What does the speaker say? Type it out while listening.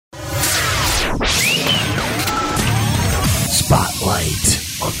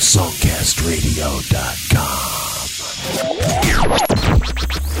Spotlight on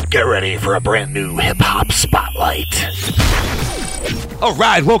songcastradio.com. Get ready for a brand new hip-hop spotlight. All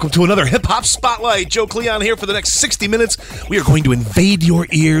right, welcome to another hip-hop spotlight. Joe Cleon here for the next 60 minutes. We are going to invade your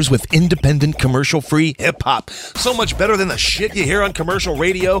ears with independent, commercial-free hip-hop. So much better than the shit you hear on commercial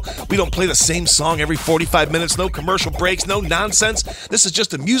radio. We don't play the same song every 45 minutes. No commercial breaks, no nonsense. This is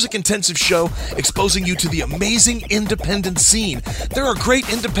just a music-intensive show exposing you to the amazing independent scene. There are great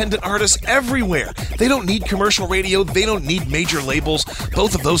independent artists everywhere. They don't need commercial radio. They don't need major labels.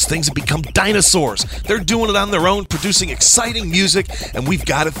 Both of those things have become dinosaurs. They're doing it on their own, producing exciting music, and we've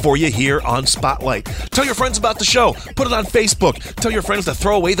got it for you here on Spotlight. Tell your friends about the show. Put it on Facebook. Tell your friends to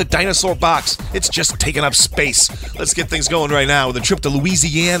throw away the dinosaur box. It's just taking up space. Let's get things going right now with a trip to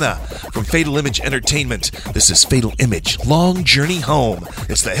Louisiana from Fatalimage Entertainment. This is Fatal Image, Long Journey Home.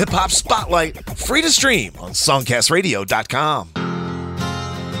 It's the Hip Hop Spotlight, free to stream on songcastradio.com.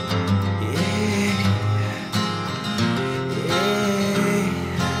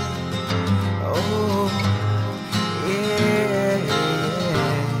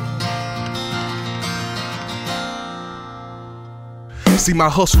 See, my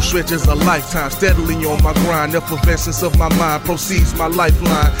hustle stretches a lifetime, steadily on my grind. Effervescence of my mind proceeds my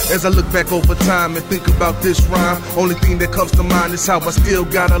lifeline. As I look back over time and think about this rhyme, only thing that comes to mind is how I still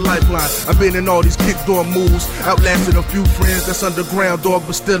got a lifeline. I've been in all these kick door moves, outlasted a few friends that's underground, dog,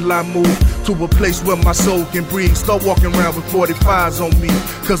 but still I move to a place where my soul can breathe. Start walking around with 45s on me,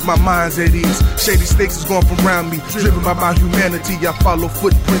 cause my mind's at ease. Shady snakes is going from around me, driven by my humanity. I follow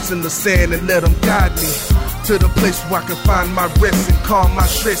footprints in the sand and let them guide me to the place where I can find my rest and calm my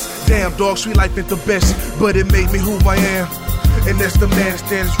stress. Damn, dog, street life ain't the best, but it made me who I am. And that's the man that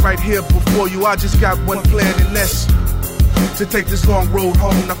stands right here before you. I just got one plan, and that's to take this long road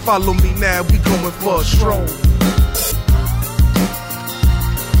home. Now follow me now, we going for a stroll.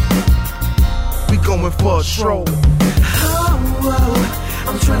 We going for a stroll. Oh,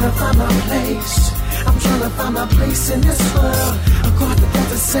 I'm trying to find my place. I'm trying to find my place in this world. Across the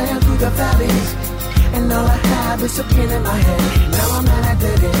desert sand, through the valleys, and all I have is a pen in my head. Now I'm at a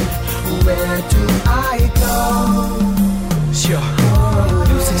dead end. Where do I go? Sure.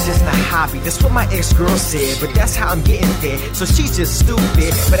 Music's just a hobby, that's what my ex-girl said. But that's how I'm getting there, so she's just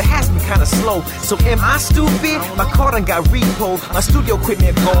stupid. But it has me kinda slow, so am I stupid? My car done got repoed, my studio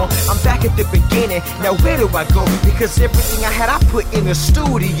equipment gone. I'm back at the beginning, now where do I go? Because everything I had I put in the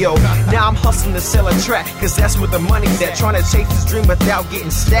studio. Now I'm hustling to sell a track, cause that's where the money's at. Trying to chase this dream without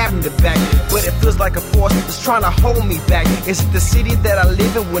getting stabbed in the back. But it feels like a force that's trying to hold me back. Is it the city that I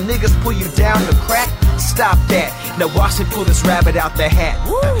live in where niggas pull you down to crack? Stop that, now watch me pull this rabbit out the hat.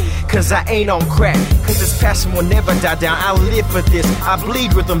 Cause I ain't on crack, cause this passion will never die down. I live for this, I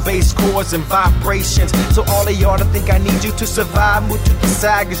bleed rhythm, bass chords and vibrations. So all of y'all that think I need you to survive, move to the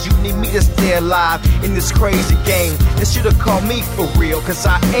side, cause you need me to stay alive in this crazy game. They should've called me for real, cause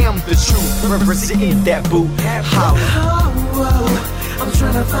I am the truth, representing that boot. I'm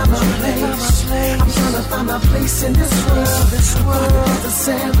trying to find my place. I'm trying to find my place in this world. The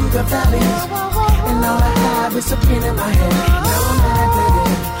sand through the valleys, and all I have is a pen in my head. Now I'm at a dead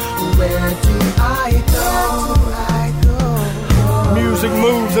end. Where do I go? Music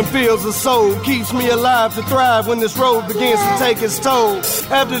moves and fills the soul, keeps me alive to thrive when this road begins to take its toll.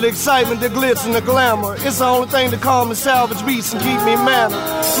 After the excitement, the glitz and the glamour, it's the only thing to calm and salvage beats and keep me mannered.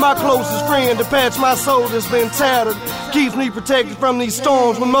 My closest friend to patch my soul that's been tattered, keeps me protected from these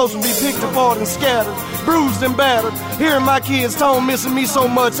storms when most will be picked apart and scattered, bruised and battered. Hearing my kids' tone missing me so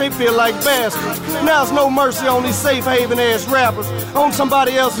much they feel like bastards. Now it's no mercy on these safe haven ass rappers, on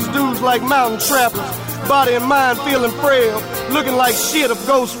somebody else's dudes like mountain trappers. Body and mind feeling frail, looking like shit of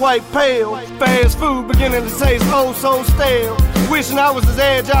ghost white pale. Fast food beginning to taste oh so stale. Wishing I was as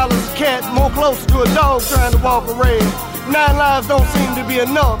agile as a cat, more closer to a dog trying to walk a rail. 9 lives don't seem to be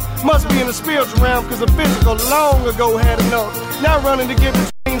enough, must be in the spiritual realm, cause the physical long ago had enough. Now running to get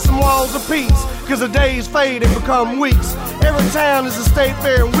between some walls of peace, cause the days fade and become weeks. Every town is a state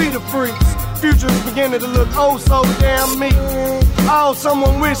fair and we the freaks. Future is beginning to look oh so damn meek. All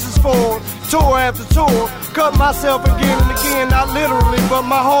someone wishes for, tour after tour. Cut myself again and again, not literally, but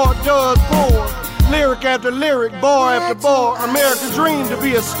my heart does pour. Lyric after lyric, bar after bar, America's dream to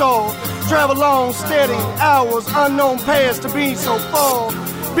be a star. Travel long, steady, hours, unknown past to be so far.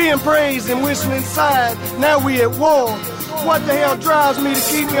 Being praised and wishing inside, now we at war. What the hell drives me to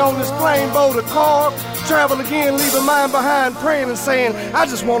keep me on this plane, boat, or car? Travel again, leaving mine behind, praying and saying, I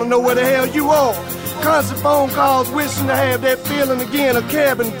just want to know where the hell you are. Constant phone calls, wishing to have that feeling again of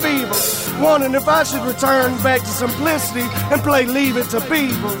cabin fever. Wondering if I should return back to simplicity and play Leave It to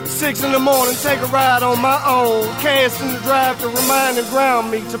Beaver. 6 in the morning, take a ride on my own. Cast in the drive to remind and ground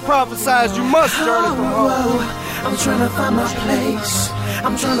me. To prophesize, you must journey from home. I'm trying to find my place.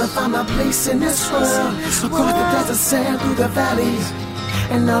 I'm trying to find my place in this world. Across the desert sand, through the valleys.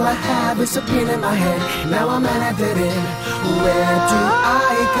 And all I have is a pen in my hand. Now I'm at a dead end. Where do I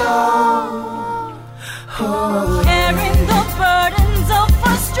go? Oh. Carrying the burdens of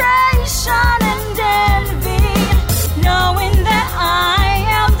frustration and envy, knowing that I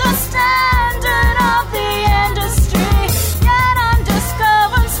am the standard of the industry. Yet I'm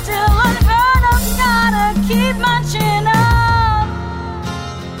discovered, still unheard of. Gotta keep my chin up.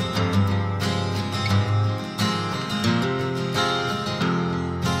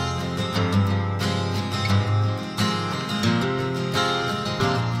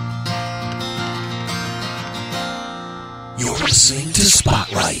 You're listening to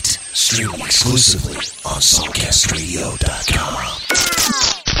Spotlight, streaming exclusively on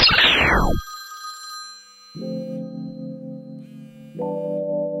songcastradio.com.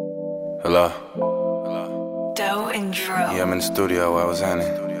 Hello? Dough and Dro. Yeah, I'm in the studio. Why was Honey?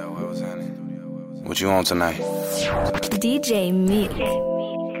 What you on tonight? DJ Meek.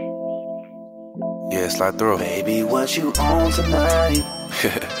 Yeah, slide through. Baby, what you on tonight?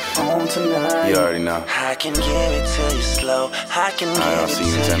 On tonight. You already know. I can give it to you slow. I can I'll give see it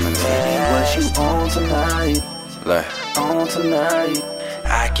you in to 10 you minutes. fast. Baby, what you on tonight? Like, On tonight.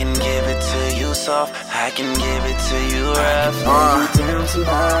 I can give it to you soft. I can give it to you rough. Down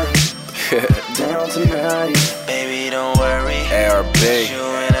tonight. Down tonight. Baby, don't worry. ARB. You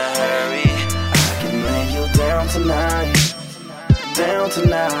in a hurry. I can lay you down tonight. Down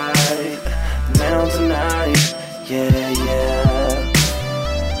tonight. Down tonight. Yeah, yeah.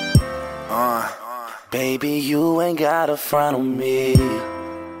 Baby, you ain't gotta front on me.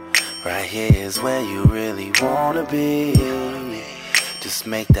 Right here is where you really wanna be. Just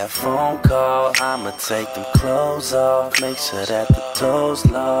make that phone call. I'ma take them clothes off. Make sure that the toes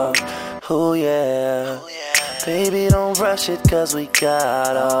low. Oh yeah. Baby, don't rush it, cause we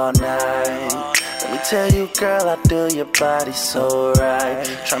got all night. Let me tell you, girl, I do your body so right.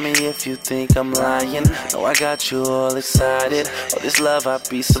 Try me if you think I'm lying. No, I got you all excited. All this love I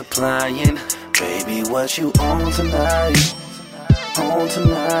be supplying. Baby, what you on tonight? On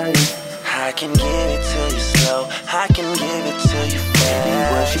tonight. I can give it to you slow. I can give it to you fast. Baby,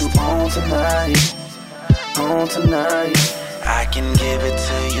 what you on tonight? On tonight. I can give it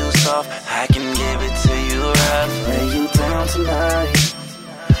to you soft. I can give it to you rough. Lay you down tonight.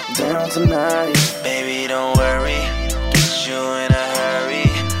 Down tonight. Baby, don't worry. Get you in a hurry. I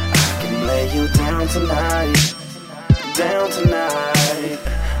can lay you down tonight. Down tonight.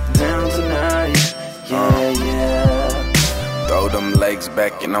 Down tonight. Yeah, yeah. throw them legs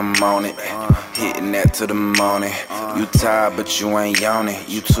back and I'm on it. Hitting that to the morning. You tired but you ain't yawning.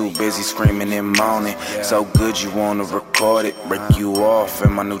 You too busy screaming and moaning. So good you wanna record it. Break you off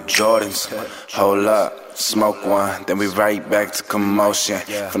in my new Jordans. Hold up, smoke one, then we right back to commotion.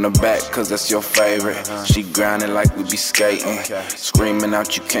 From the back cause that's your favorite. She grinding like we be skating. Screaming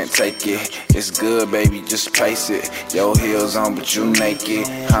out you can't take it. It's good baby, just pace it. Your heels on but you naked.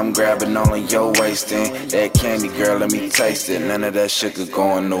 I'm grabbing all of your waisting. That candy girl, let me taste it. None of that sugar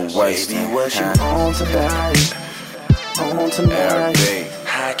going to waste. Baby, what you on tonight? On tonight.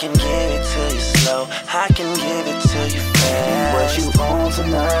 I can give it to you slow. I can give it to you fast. Baby, what you on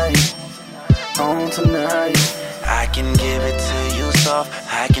tonight? On tonight. I can give it to you soft.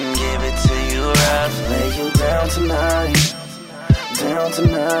 I can give it to you rough. Lay you down tonight. Down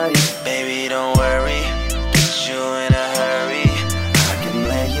tonight. Baby, don't worry. Get you in a hurry. I can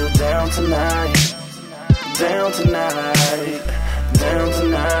lay you down tonight. Down tonight. Down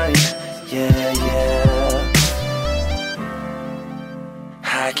tonight. Yeah, yeah.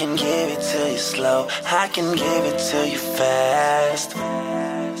 I can give it to you slow. I can give it to you fast.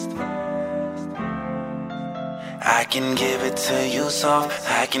 I can give it to you soft.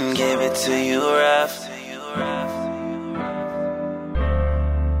 I can give it to you rough.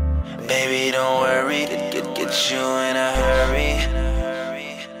 Baby, don't worry. Get you in a hurry.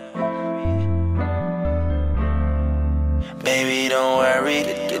 Baby, don't worry.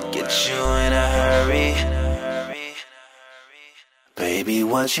 Get you in a hurry. Baby,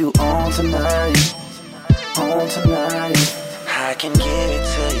 what you on tonight? On tonight. I can give it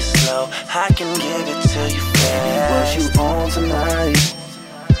to you slow. I can give it to you fast. Baby, what you on tonight?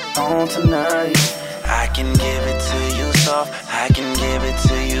 On tonight. I can give it to you soft. I can give it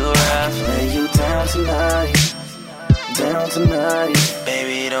to you rough. Lay you down tonight. Down tonight.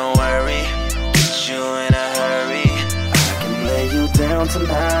 Baby, don't worry. Get you in a hurry. I can lay you down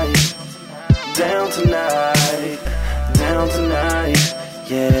tonight. down tonight, down tonight,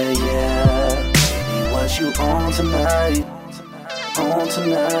 yeah, yeah. Baby, what you on tonight, on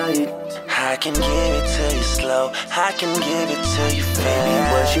tonight? I can give it to you slow, I can give it to you fast. Baby,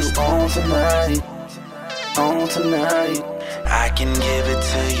 what you on tonight, on tonight? I can give it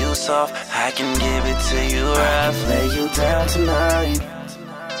to you soft, I can give it to you rough. I can lay you down tonight,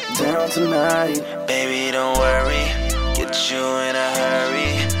 down tonight. Baby, don't worry, get you in a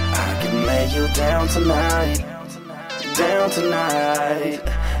hurry. I can lay you down tonight, down tonight,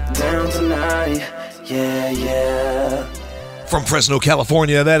 down tonight, yeah, yeah. From Fresno,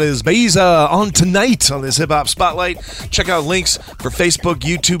 California, that is Baeza on tonight on this Hip Hop Spotlight. Check out links for Facebook,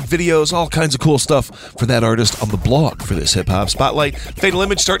 YouTube videos, all kinds of cool stuff for that artist on the blog for this Hip Hop Spotlight.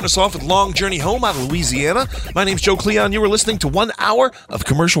 Fatalimage starting us off with Long Journey Home out of Louisiana. My name's Joe Cleon. You were listening to 1 hour of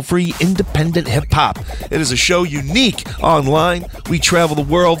commercial-free independent hip-hop. It is a show unique online. We travel the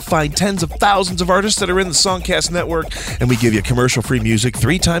world, find tens of thousands of artists that are in the Songcast network, and we give you commercial-free music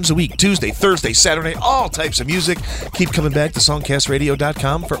 3 times a week, Tuesday, Thursday, Saturday, all types of music. Keep coming back to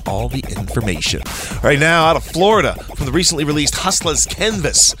songcastradio.com for all the information. Right now, out of Florida, from the recently released Hustler's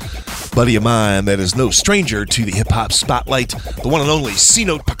Canvas, buddy of mine that is no stranger to the hip-hop spotlight, the one and only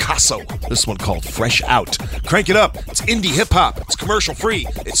C-Note Picasso. This one called Fresh Out. Crank it up. It's indie hip-hop. It's commercial-free.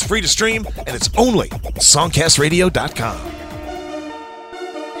 It's free to stream, and it's only songcastradio.com.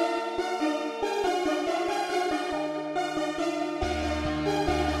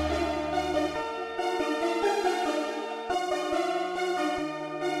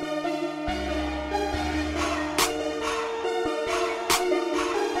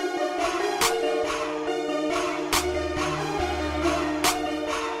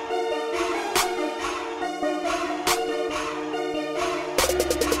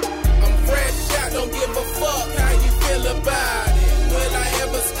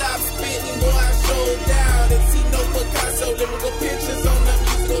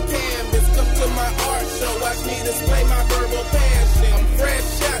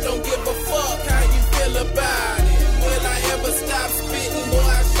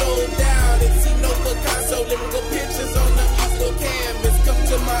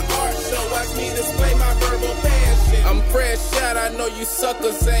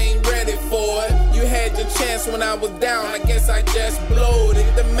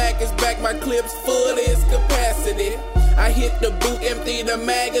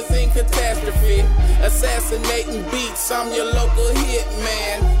 I'm your local hit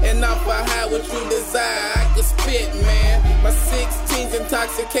man, and I'll high what you desire. I can spit, man. My 16s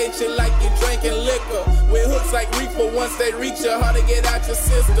intoxicate you like you drinking liquor. With hooks like reefer, once they reach you, hard to get out your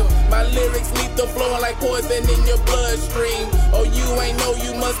system. My lyrics lethal, flowing like poison in your bloodstream. Oh, you ain't know,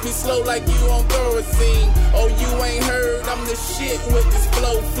 you must be slow like you on kerosene. Oh, you ain't heard, I'm the shit with this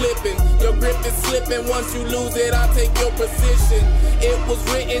flow flipping. Your grip is slipping, once you lose it, I'll take your position. It was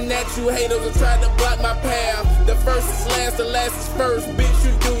written that you haters will try to block my path. The first is last, the last is first, bitch,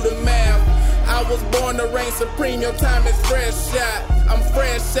 you do the math. I was born to reign supreme, your time is fresh shot. I'm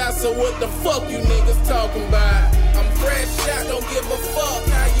fresh shot, so what the fuck you niggas talking about? I'm fresh shot, don't give a fuck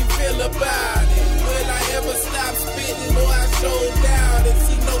how you feel about it. Will I ever stop spitting? Boy, I showed down and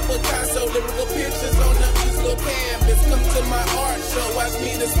see no Picasso, lyrical pictures on the musical canvas. Come to my art show, watch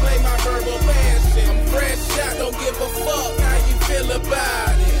me display my verbal passion. I'm fresh shot, don't give a fuck how you feel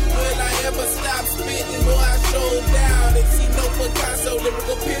about it. Will I ever stop spitting? Boy, I showed down and see no Picasso,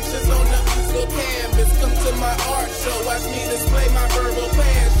 lyrical pictures on the musical canvas. Come to my art show, watch me display my verbal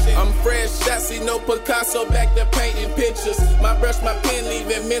passion. I'm fresh shot, see no Picasso, back to painting pictures. My brush, my pen,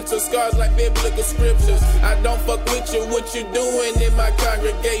 leaving mental scars like biblical scriptures. I don't fuck with you, what you doing in my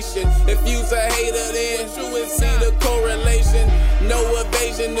congregation? If you's a hater, then true and see the correlation. No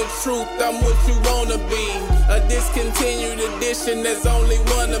evasion, the truth, I'm what you wanna be. A discontinued edition, there's only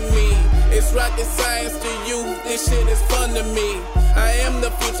one of me. It's rocket science to you, this shit is fun to me. I am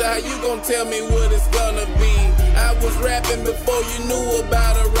the future, how you gon' tell me what it's gonna be? I was rapping before you knew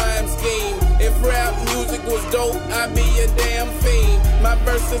about a rhyme scheme. If rap music was dope, I'd be a damn fiend. My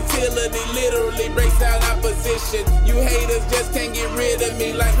versatility literally breaks down opposition. You haters just can't get rid of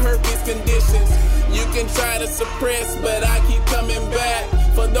me like herpes conditions. You can try to suppress, but I keep coming back.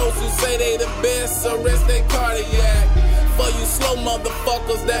 For those who say they the best, arrest their cardiac. For you slow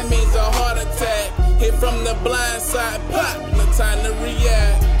motherfuckers, that means a heart attack. Hit from the blind side, pop, no time to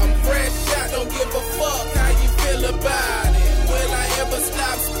react. I'm fresh shot, don't give a fuck how you feel about it. Will I ever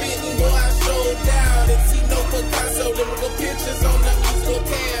stop spitting? Boy, I showed down and see no Picasso, lyrical pictures on the musical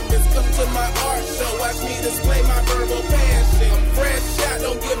canvas. Come to my art show, watch me display my verbal passion. I'm fresh shot,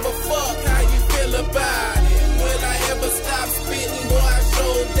 don't give a fuck how you feel about it. Will I ever stop spitting? Boy, I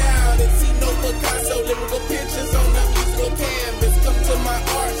showed down and see no Picasso.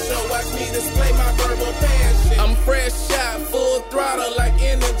 display my verbal passion. I'm fresh shot, full throttle like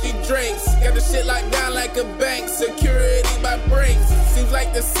energy drinks. Got the shit locked down like a bank, security by breaks. Seems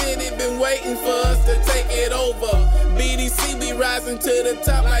like the city been waiting for us to take it over. BDC be rising to the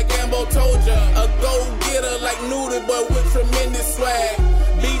top like Gambo told ya. A go-getter like Doughboi with tremendous swag.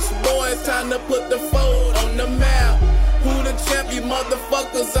 Beach Boys, time to put the fold on the map. Who the champ, you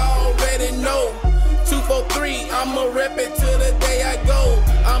motherfuckers already know. 243, I'ma rep it till the day I go.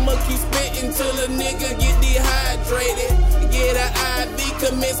 I'ma keep spitting till a nigga get dehydrated. Get an IV,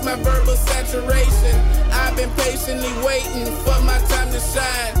 commence my verbal saturation. I've been patiently waiting for my time to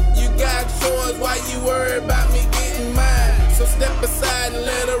shine. You got yours, why you worry about me getting mine? So step aside and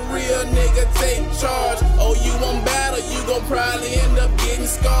let a real nigga take charge. Oh, you won't battle, you gon' probably end up getting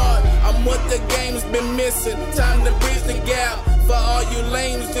scarred. I'm what the game's been missing, time to bridge the gap. For all you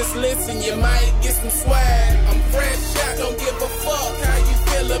lames, just listen, you might get some swag. I'm fresh out, don't give a fuck how you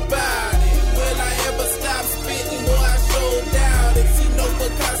feel about it. Will I ever stop spitting? Boy, I showed out. They see no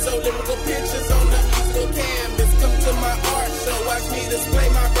Picasso, lyrical pictures on the easel canvas. Come to my art show, watch me display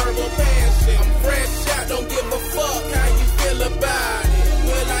my verbal passion. I'm fresh out, don't give a fuck how you feel about it.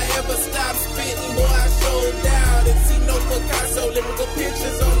 Will I ever stop spitting? Boy, I showed out. They see no Picasso, lyrical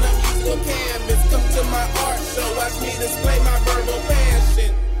pictures on the easel canvas. Come to my art show, watch me display my verbal passion.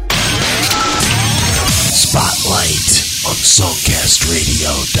 Spotlight on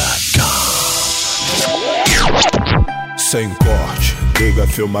songcastradio.com. Sem corte, liga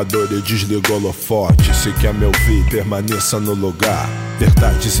filmador e desliga o holofote. Se quer me ouvir, permaneça no lugar.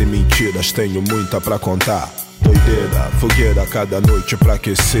 Verdades e mentiras, tenho muita pra contar. Doideira, fogueira cada noite pra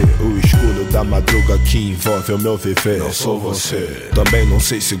aquecer. O escuro da madruga que envolve o meu viver. Não sou você, também não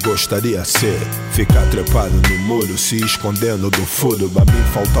sei se gostaria ser. Ficar trepado no muro, se escondendo do furo. A mim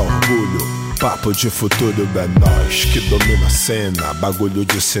falta orgulho. Papo de futuro é nós que domina a cena. Bagulho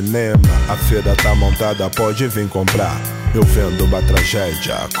de cinema, a feira tá montada, pode vir comprar. Eu vendo uma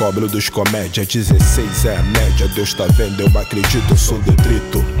tragédia, cobro dos comédia. 16 é a média, Deus tá vendo, eu acredito, eu sou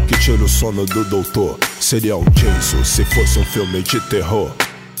detrito que tira o sono do doutor. Seria o Jason se fosse um filme de terror.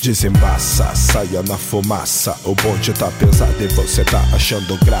 Desembaça, saia na fumaça. O bonde tá pesado e você tá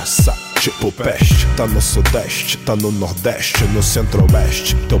achando graça. Tipo peste, tá no sudeste, tá no nordeste, no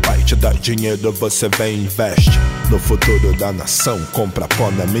centro-oeste. Teu pai te dá dinheiro, você vem e investe. No futuro da nação, compra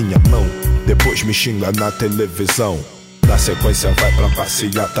pó na minha mão. Depois me xinga na televisão. Na sequência vai pra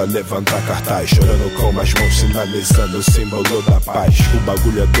passeata, levantar cartaz, chorando com as mãos, sinalizando o símbolo da paz. O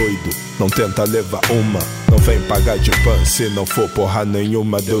bagulho é doido, não tenta levar uma. Não vem pagar de pan, se não for porra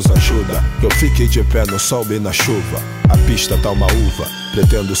nenhuma, Deus ajuda. Que eu fique de pé no sol e na chuva. A pista tá uma uva,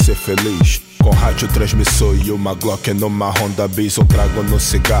 pretendo ser feliz. Com rádio transmissor e uma Glock numa Honda Bis. Um trago no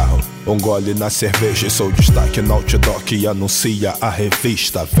cigarro, um gole na cerveja. E sou destaque no outdoor que anuncia a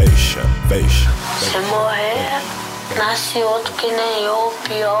revista. Veja, veja. Se morrer, nasce outro que nem eu,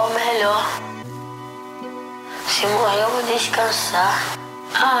 pior ou melhor. Se morrer eu vou descansar.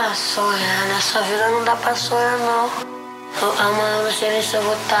 Ah, sonhar, nessa vida não dá pra sonhar não. Amanhã eu não sei nem se eu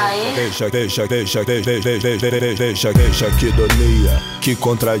vou tá aí. Veja que ironia, que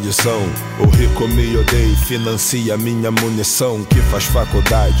contradição. O rico me odeia e financia minha munição. Que faz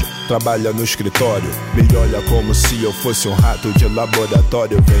faculdade, trabalha no escritório. Me olha como se eu fosse um rato de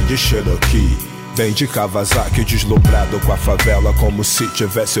laboratório. Vem de Cherokee, vem de Kawasaki, deslumbrado com a favela, como se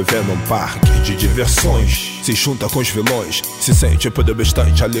tivesse vendo um parque de diversões. Se junta com os vilões, se sente por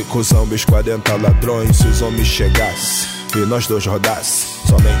obstante ali com os zombies, 40 ladrões. Se os homens chegassem e nós dois rodasse,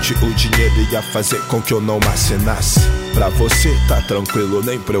 somente o dinheiro ia fazer com que eu não assinasse. Pra você tá tranquilo,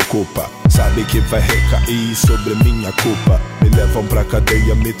 nem preocupa. Sabe que vai recair sobre minha culpa. Me levam pra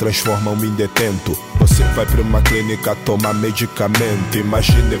cadeia, me transformam em detento. Você vai pra uma clínica tomar medicamento.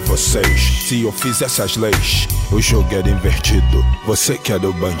 Imagine vocês, se eu fizesse as leis, o jogo era invertido. Você que era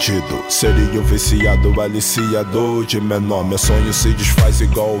o bandido, seria o viciado, o aliciador de menor. Meu sonho se desfaz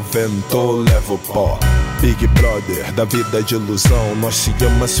igual o vento, levo pó. Big Brother, da vida de ilusão. Nós se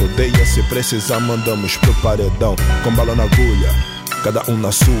ama, se odeia, se precisar mandamos pro paredão. Com bala na agulha, cada um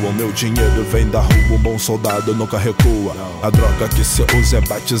na sua. O meu dinheiro vem da rua, um bom soldado nunca recua. A droga que cê usa é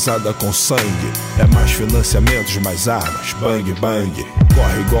batizada com sangue. É mais financiamentos, mais armas, bang bang.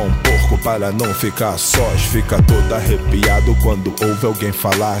 Corre igual um porco para não ficar sós. Fica todo arrepiado quando ouve alguém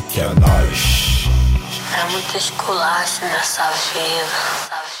falar que é nós. É muito esculacho nessa vida.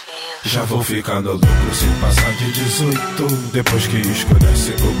 Já vou ficando louco se passar de 18. Depois que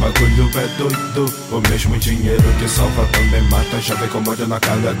escurece o bagulho é doido. O mesmo dinheiro que salva também mata. Já vem com ódio na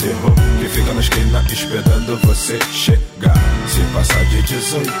cara, terror que fica na esquina esperando você chegar. Se passar de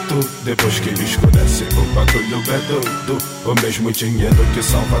 18, depois que escurece o bagulho é doido. O mesmo dinheiro que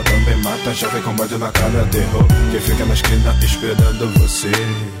salva também mata. Já vem com ódio na cara, terror que fica na esquina esperando você.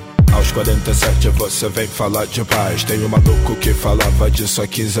 Aos 47 você vem falar de paz. Tem um maluco que falava disso há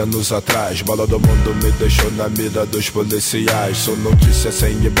 15 anos atrás. Bola do mundo me deixou na mira dos policiais. Sou notícia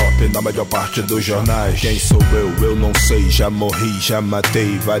sem ibope na maior parte dos jornais. Quem sou eu? Eu não sei. Já morri, já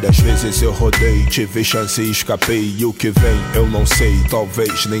matei. Várias vezes eu rodei, tive chance e escapei. E o que vem eu não sei,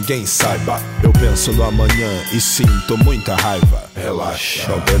 talvez ninguém saiba. Eu penso no amanhã e sinto muita raiva. Relaxa,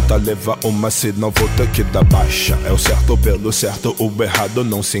 não tenta levar uma senão vou ter que dar baixa. É o certo pelo certo, o errado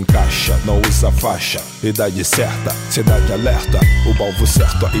não se encaixa. Não usa faixa, idade certa, cidade alerta. O alvo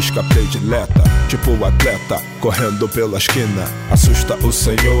certo, a isca predileta. Tipo o atleta, correndo pela esquina. Assusta o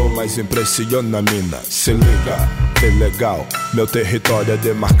senhor, mas impressiona a mina. Se liga, que legal, meu território é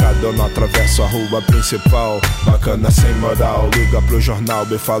demarcado. Eu não atravesso a rua principal. Bacana sem moral, liga pro jornal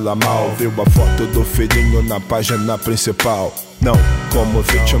e fala mal. Viu a foto do filhinho na página principal. Não como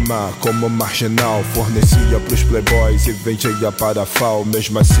vítima, como marginal. Fornecia pros playboys e vendia para FAO.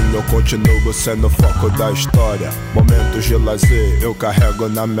 Mesmo assim eu continuo sendo o foco da história. Momentos de lazer eu carrego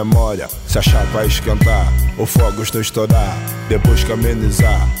na memória. Se achava esquentar, o fogos não estourar. Depois que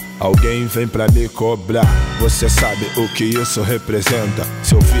amenizar, alguém vem pra me cobrar. Você sabe o que isso representa.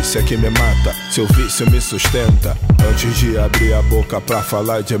 Seu vício é que me mata, seu vício me sustenta. Antes de abrir a boca pra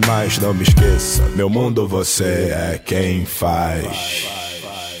falar demais, não me esqueça, meu mundo você é quem faz.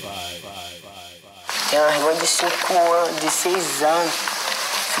 Tenho uma irmã de 5 anos, de 6 anos.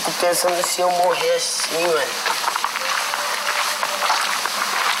 Fico pensando se eu morrer assim, mano.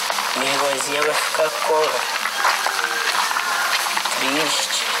 Minha irmãzinha vai ficar como?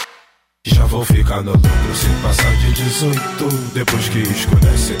 Triste. Já vou ficar no lucro se passar de 18. Depois que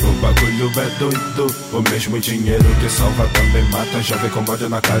escurece o bagulho é doido. O mesmo dinheiro que salva também mata. Já vem com ódio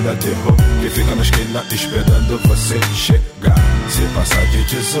na cara, terror que fica na esquina esperando você chegar. Se passar de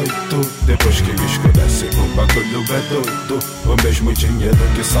 18, depois que escurece o bagulho é doido. O mesmo dinheiro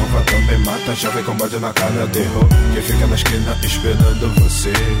que salva também mata. Já vem com ódio na cara, terror que fica na esquina esperando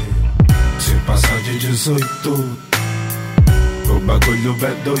você. Se passar de 18, o bagulho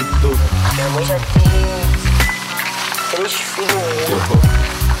é doido. Minha mãe já tem 3 filhos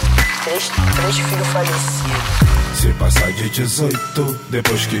mortos. 3 filhos falecidos. Se passar de 18,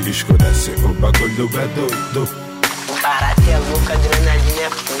 depois que escurece, o bagulho é doido. O barato é louco, a adrenalina é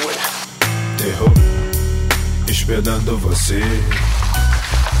pura. Terror, esperando você.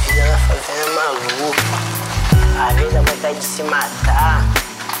 Vida na favela é maluca. Às vezes dá vontade de se matar.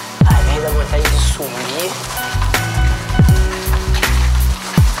 Às vezes dá vontade de sumir.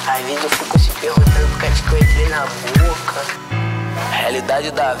 Às vezes eu fico se perguntando por que eu entrei na boca. A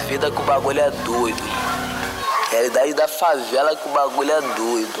realidade da vida é que o bagulho é doido. A realidade da favela é que o bagulho é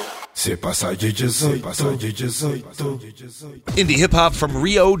doido. Se passar de 18, Indie hip hop from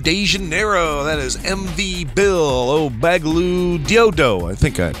Rio de Janeiro. That is MV Bill Obagaloo Diodo. I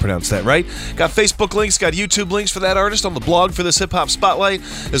think I pronounced that right. Got Facebook links, got YouTube links for that artist on the blog for this hip hop spotlight,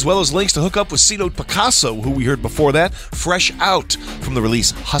 as well as links to hook up with C-Note Picasso, who we heard before that, fresh out from the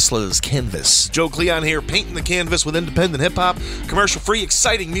release Hustler's Canvas. Joe Cleon here, painting the canvas with independent hip hop, commercial free,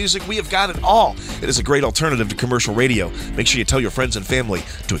 exciting music. We have got it all. It is a great alternative to commercial radio. Make sure you tell your friends and family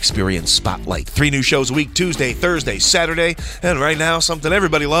to experience Spotlight. 3 new shows a week, Tuesday, Thursday, Saturday, and right now, something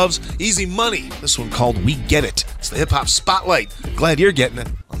everybody loves, EZMoney. This one called We Get It. It's the Hip Hop Spotlight. Glad you're getting it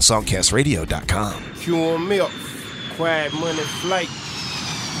on songcastradio.com. Pure milk, quiet money flight.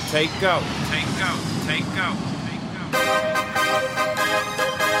 Take out.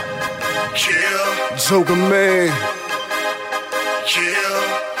 Chill. Joker man,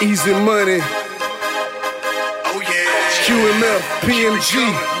 Chill. EZMoney, Oh yeah. QMF, PMG,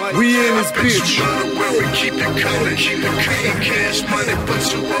 we in this bitch. We keep it coming, cash money, but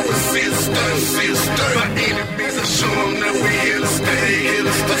you always see a stunt. By any means, I show them that we here to stay.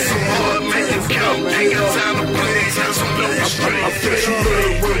 Hustle hard, make it count. Ain't got time to play, time to blow it straight. I bet you love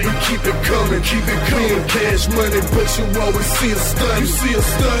the way we keep it coming, cash money, but you always see a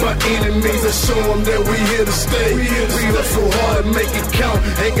stunt. By any means, I show them that we here to stay. We hustle hard, make it count.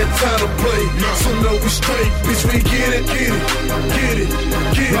 Ain't got time to play, so know we straight, bitch. We get it.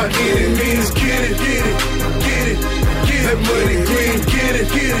 By any means, get it. That money green, get it.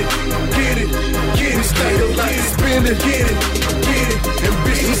 We stack a lot to spend it, get it. And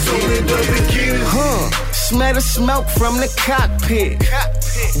bitch, we sold it up and get it. Smell the smoke from the cockpit.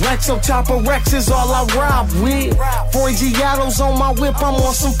 Rex on top of Rex is all I rob with. 4 Giados on my whip, I'm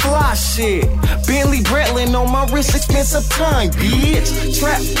on some fly shit. Bentley Bretlin on my wrist, expensive time, bitch.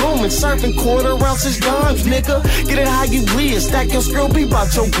 Trap booming, serving quarter ounces dimes, nigga. Get it how you live, stack your skill, be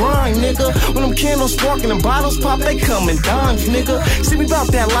about your grind, nigga. When them candles sparking and bottles pop, they come in dimes, nigga. See me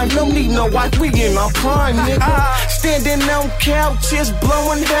about that life, no need no wife, we in our prime, nigga. Standing on couches,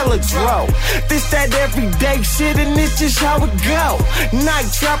 blowing hella dro. This that everyday shit, and it's just how it go. Night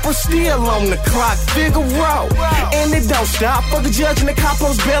trapper still on the clock, Figaro. And it don't stop, fuck the judge and the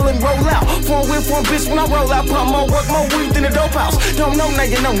coppos bail and roll out. For a whip, for a bitch when I roll out, pump more work, more weed than a dope house. Don't know now,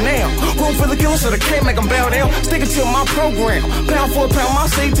 you know now. Room for the killer, so they can't make them bow down. Sticking to my program, pound for a pound, my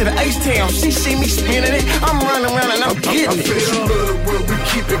seat to the H-Town. She see me spinning it, I'm running around and I'm getting it. I love where we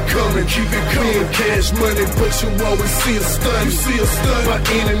keep it coming, clean cash money, but you always see a stunt. You see a stunt. My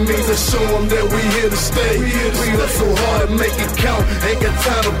enemies, I show them that we here to stay. We hustle hard, make it count, ain't got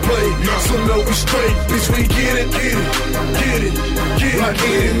time to play. So know we straight, bitch, we get it, get it, get it, get it. My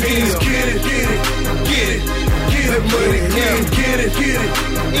enemies, get it, get it, get it, get it. Money, get it, get it, get it,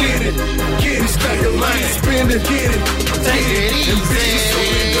 get it, get it. Stack a line, spend it, get it, take it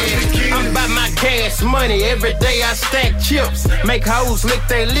easy. I'm about my cash money, every day I stack chips. Make hoes lick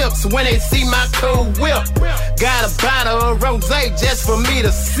their lips when they see my cool whip. Got a bottle of rosé just for me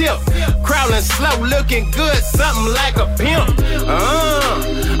to sip. Crawling slow, looking good, something like a pimp.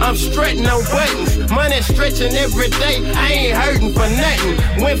 I'm strutting on buttons, money stretching every day. I ain't hurting for nothing.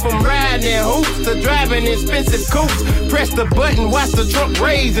 Went from riding in hoops to driving expensive coupes. Press the button, watch the trunk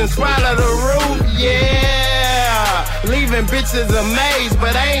raise and swallow the roof. Yeah, leaving bitches amazed,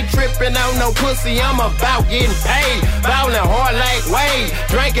 but I ain't tripping on no pussy. I'm about getting paid, ballin' hard like Wade,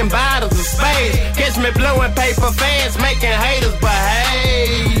 drinking bottles of spades. Catch me blowing paper fast, making haters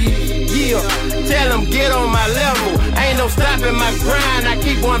behave. Yeah, tell them get on my level. Ain't no stopping my grind. I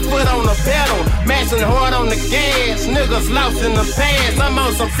keep one foot on the pedal, mashing hard on the gas. Niggas lost in the past. I'm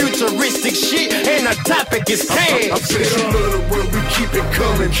on some futuristic shit, and the topic is cash. I said you love the word, we keep it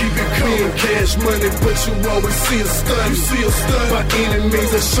coming, clean cash money, but you always see a stunt. You see a stunt. My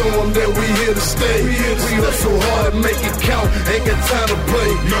enemies, I show them that we here to stay. We hustle hard, make it count, ain't got time to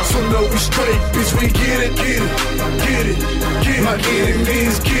play. So know we straight, bitch, we get it, get it, get it, get it. My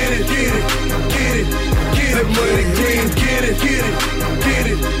enemies, get it, get it, get it, get it. Money green, get it, get it, get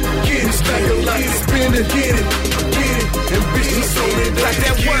it, get it. Stack a lot, spend it, get it, get it. And bitches so they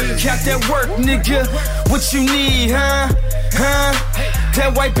got that work, nigga. What you need, huh?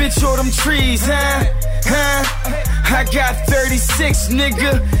 That white bitch or them trees, huh? I got 36,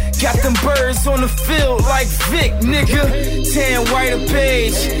 nigga. Got them birds on the field like Vic, nigga. 10 white a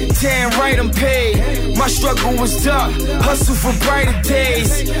page, 10 right I'm paid. My struggle was dark, hustle for brighter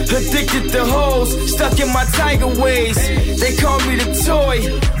days. Addicted to hoes, stuck in my tiger ways. They call me the toy,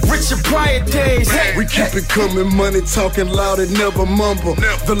 richer prior days. We keep it coming, money talking loud and never mumble.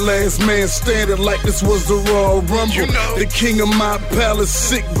 The last man standing like this was the Royal Rumble. The king of my palace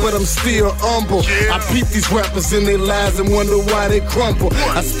sick, but I'm still humble. I peep these rappers in their lies and wonder why they crumble.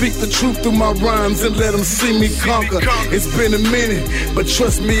 I speak the truth through my rhymes and let them see me conquer. It's been a minute, but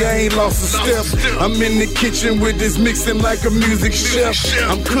trust me, I ain't lost a step. I'm in the kitchen with this mixing like a music chef.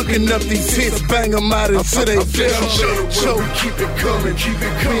 I'm cooking up these hits, bang them out until they death. We keep it coming,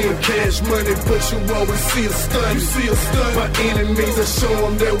 clean cash money, but you always see a stunt. You see a stunt. My enemies, I show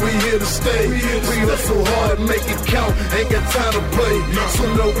them that we here to stay. We hustle hard, make it count, ain't got time to play. So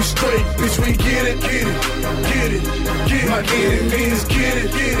know we straight, bitch, we get it, get it, get it, get it. My enemies, get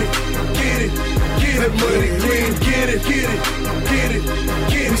it, get it, get it, get it. Money green, get it, get it, get it,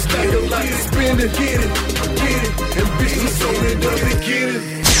 get it. Stack a lot, spend it, get it, get it. And bitches so they done get it.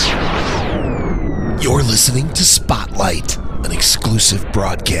 You're listening to Spotlight, an exclusive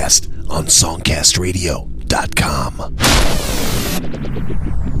broadcast on songcastradio.com.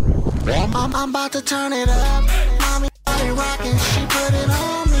 I'm about to turn it up. Mommy body rockin', she put it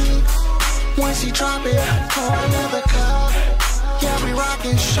on me. When she drop it, pour another cup. Yeah, we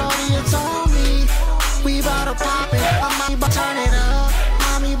rockin', shorty, it's on me. We about to pop it, I'm about to turn it up.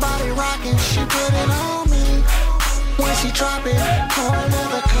 Mommy body rockin', she put it on me. When she drop it, pour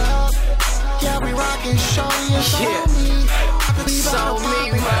another cup. Yeah, we rockin', shorty, it's on me. We about to pop it,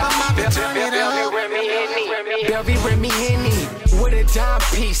 I'm about to turn it up. Belvy, Remy, Henny. with a dime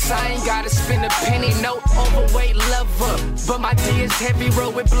piece. I ain't gotta spend a penny, no overweight lover. But my D is heavy,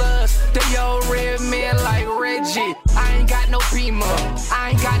 roll with bloods. They old red men like Reggie. I ain't got no Beamer,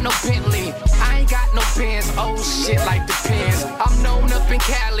 I ain't got no Bentley, I ain't got no Benz. Oh shit, like depends. I'm known up in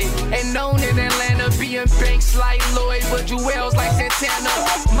Cali and known in Atlanta, being banks like Lloyd, but Jewels like Santana.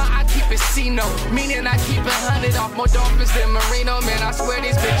 I keep it C-note, meaning I keep 100 off more dolphins than Marino. Man, I swear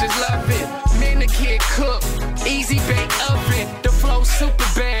these bitches love it. Man, the kid cook, easy bake oven. The flow super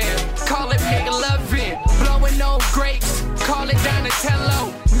bad, call it McLovin. Blowing on grapes, call it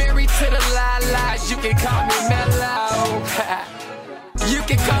Donatello. Married to the lies, you can call me Mellow. You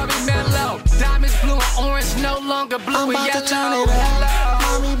can call me Mellow. Diamonds blue and orange, no longer blue and yellow. I'm about to turn it up.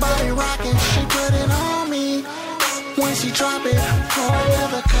 Mommy body rocking, she put it on me. When she drop it, pour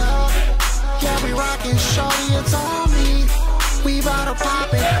another cup. Yeah, we rockin', shorty, it's on me. We bout to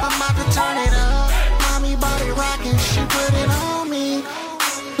pop it, I'm about to turn it up. Mommy body rockin', she put it on me.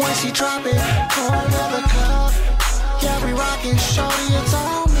 When she drop it, pour another cup. Yeah, we rockin', shorty, it's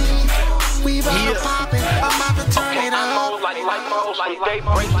on me. We bout to pop it, I'm about to turn it up. Like they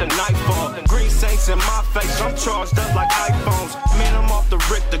break the nightfall. Green Saints in my face, I'm charged up like iPhones. Man, I'm off the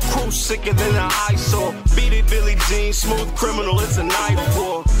Rick, the crew sicker than an eyesore. Beat it, Billie Jean, smooth criminal, it's a night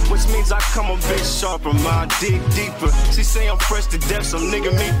war. Which means I come a bit sharper, my dig deeper. She say I'm fresh to death, some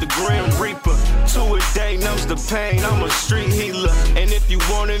nigga meet the Grim Reaper. 2 a day numbs the pain, I'm a street healer. And if you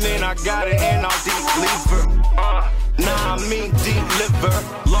want it, then I got it, and I'll deep leave Nah, I mean deep liver.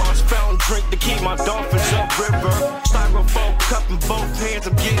 Large fountain drink to keep my dolphins upriver. Styrofoam cup in both hands,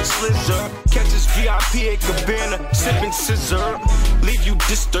 I'm getting slizzer. Catch this VIP at Cabana, sipping scissor. Leave you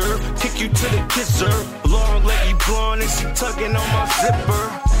disturbed, kick you to the kisser. Lauren Levy blonde and she tugging on my zipper.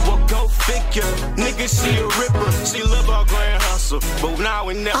 Well, go figure, nigga, she a ripper. She love our grand hustle, but now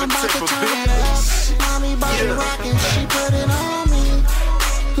we never tip a bitch. Mommy body rockin', she put it on me.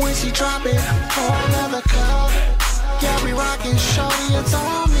 When she drop it, pour another cup. Yeah, we rockin', shorty, it's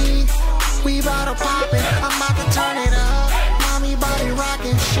on me. We bout to pop it, I'm about to turn it up. Mommy body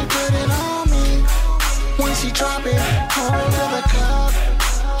rockin', she put it on me. When she drop it, pour another cup.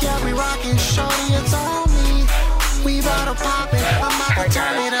 Yeah, we rockin', shorty, it's on me. We bout to pop it, I'm about to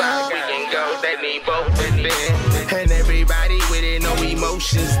turn it up. We can go, they need both of them. And everybody with it, no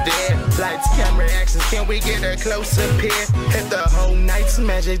emotions there. Lights, camera, actions, can we get a close-up here? If the whole night's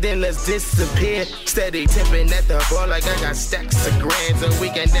magic, then let's disappear. Steady tipping at the bar like I got stacks of grands. And we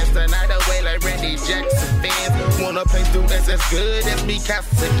can dance the night away like Randy Jackson fans. Wanna play through that's as good as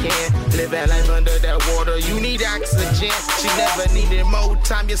Picasso can. Living life under that water, you need oxygen. She never needed more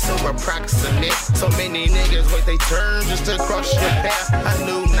time, you're so approximate. So many niggas wait they turn just to cross your path. A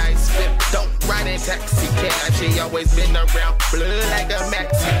new nice fit, don't ride in taxi cab. She always been around blood like a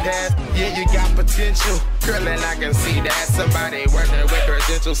maxi pad. Yeah, you got potential, girl, and I can see that. Somebody working with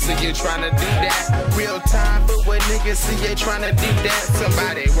credentials, see you tryna do that. Real time, but what niggas see you tryna do that.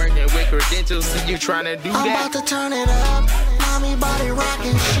 Somebody working with credentials, see you tryna do that. I'm about to turn it up. Mommy body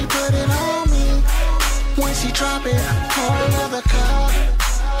rockin', she put it on me. When she drop it, pour another cup.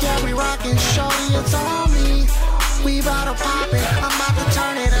 Yeah, we rockin', shorty, it's on me. We bout to pop it, I'm about to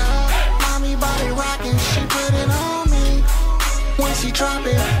turn it up. Mommy body rockin', she put it on me. When she drop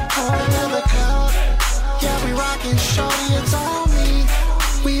it, pour another cup. Yeah, we rockin', shorty, it's on me.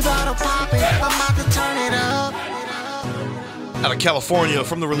 We bout to pop it, I'm about to turn it up. Out of California,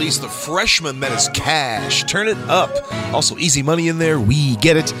 from the release The Freshman, that is Cash. Turn it up. Also, EZMoney in there. We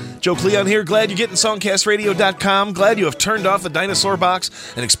get it. Joe Cleon here. Glad you're getting songcastradio.com. Glad you have turned off the dinosaur box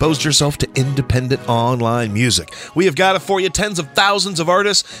and exposed yourself to independent online music. We have got it for you. Tens of thousands of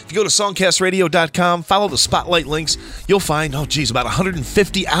artists. If you go to songcastradio.com, follow the spotlight links, you'll find, about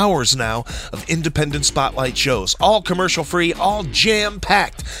 150 hours now of independent spotlight shows. All commercial-free, all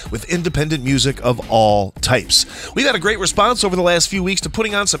jam-packed with independent music of all types. We've had a great response over the last few weeks to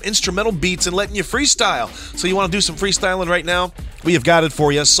putting on some instrumental beats and letting you freestyle. So you want to do some freestyling right now? We have got it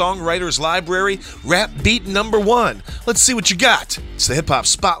for you. Songwriter's Library, rap beat number 1. Let's see what you got. It's the Hip Hop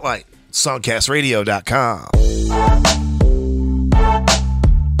Spotlight, songcastradio.com.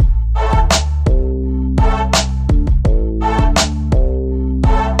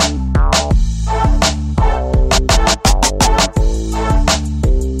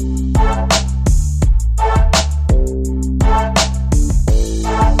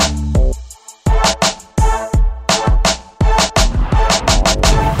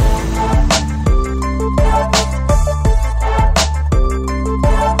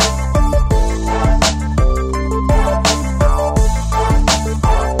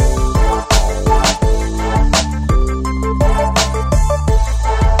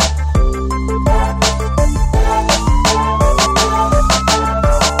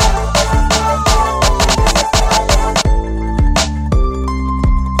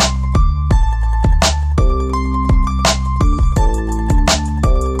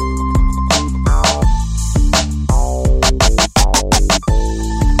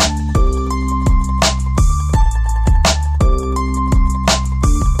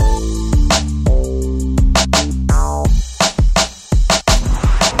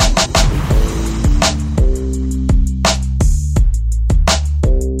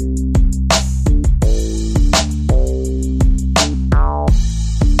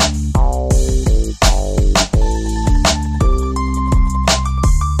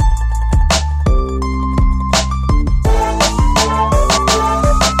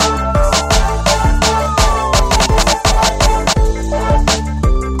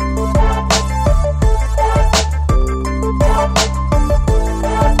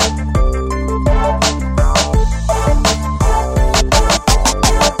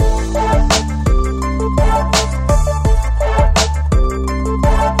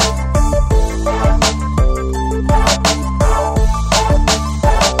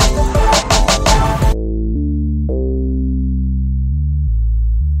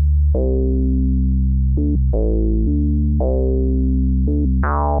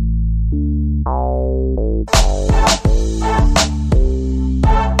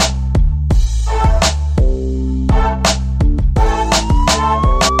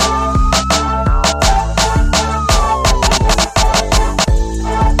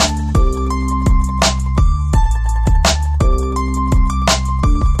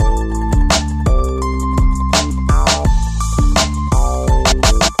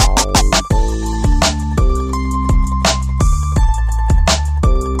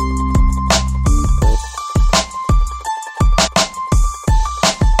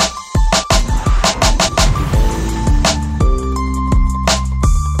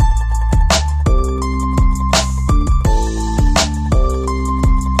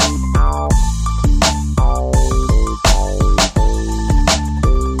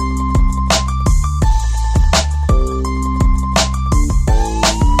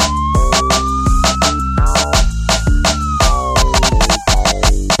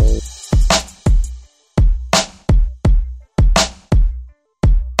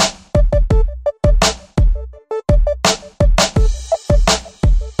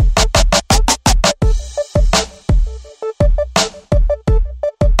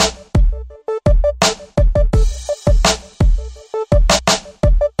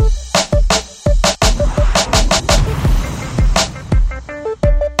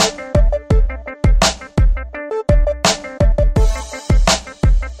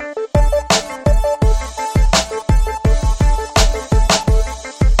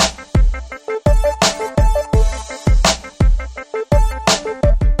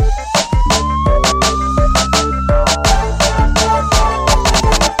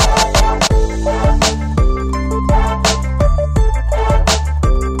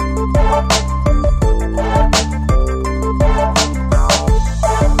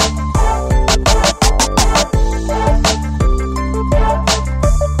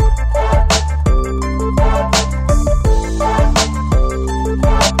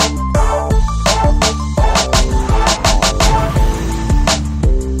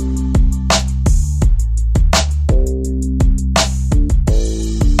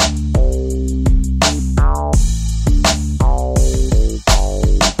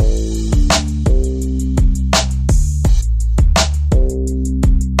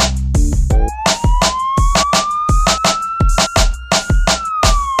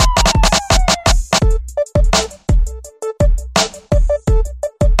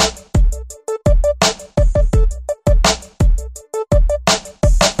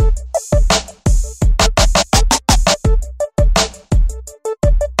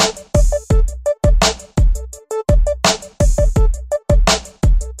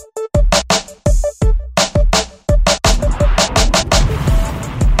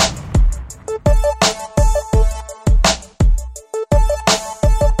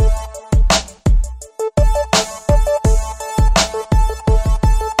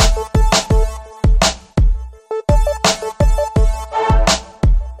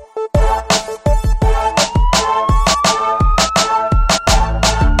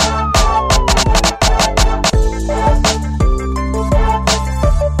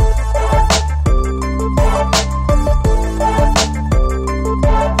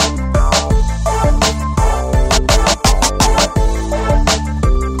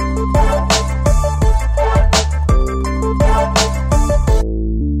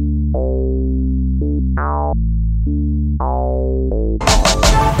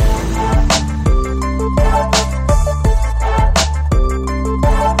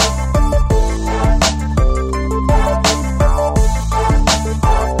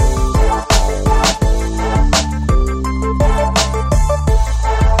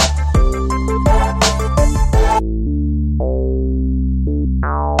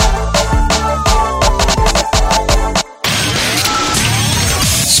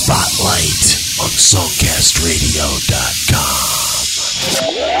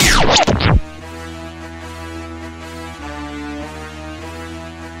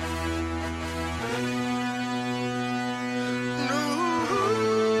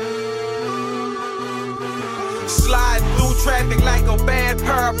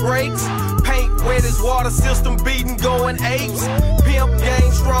 breaks. Paint wet as water, system beating, going apes. Pimp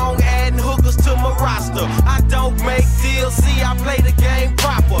game strong, adding hookers to my roster. I don't make deals, see I play the game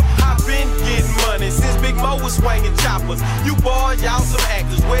proper. I've been getting money since Big Mo was swinging choppers. You boys, y'all some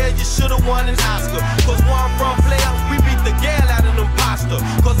actors, well you should've won an Oscar. Cause where I'm from, player, we beat the gal out of them pasta.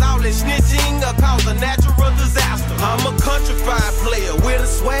 Cause all that snitching cause a natural disaster. I'm a countrified player with a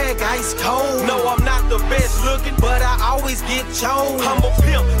swag ice cold. No, I'm not the best looking, but I always get chose. I'm a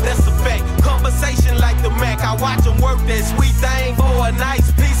pimp, that's a fact. Conversation like the Mac, I watch them work that sweet thing for a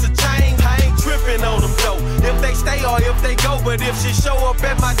nice piece of change. I ain't tripping on them though, if they stay or if they go. But if she show up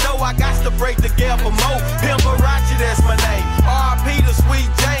at my door, I got to break the gap for more. Pimparache, that's my name. R.I.P. to Sweet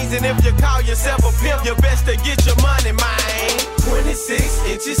James. And if you call yourself a pimp, you best to get your money, man. 26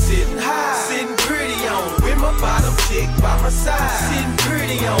 inches sitting high, sitting pretty on, with my bottom chick by my side. Sitting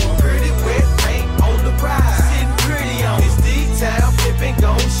pretty on, pretty wet paint on the ride. Sitting pretty on, this D-Town pimpin'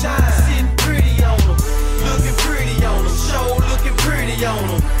 gon' shine. Sitting pretty on them, looking pretty on them, show looking pretty on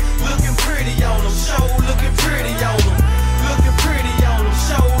them. Looking pretty on them, show looking pretty on them. Looking pretty on them,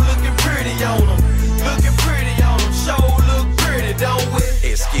 show looking pretty on them. Looking pretty on them, show look pretty, don't we?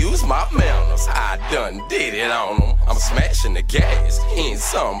 Excuse my manners, I done did it on them. I'm smashing the gas, ain't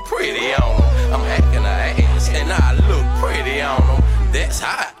something pretty on them. I'm hacking her ass, and I look pretty on them. That's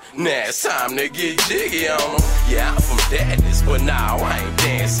hot, now it's time to get jiggy on them. Yeah, I'm from Dallas, but now I ain't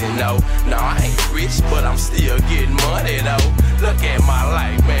dancing, no. No, I ain't rich, but I'm still getting money, though. Look at my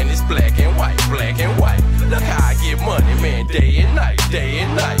life, man, it's black and white, black and white. Look how I get money, man, day and night, day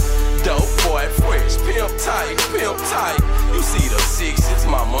and night. Doughboi fresh, pimp tight, pimp tight. You see the sixes,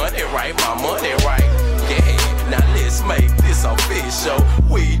 my money right, my money right. Yeah, now let's make this official.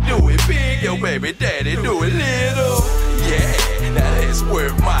 We do it big, yo baby daddy do it little. Yeah, now that's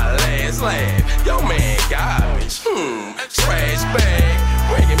worth my last laugh. Yo man garbage, trash bag.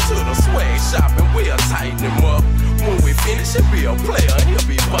 Bring him to the swag shop and we'll tighten him up. When we finish, he'll be a player and he'll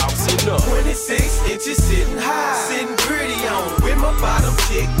be boxing up. 26 inches sitting high, sitting pretty on, with my bottom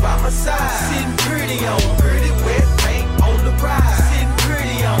chick by my side. Sitting pretty on, pretty wet paint on the ride. Sitting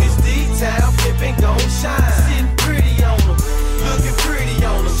pretty on, this D-Town pimpin' gon' shine. Sitting pretty on them, looking pretty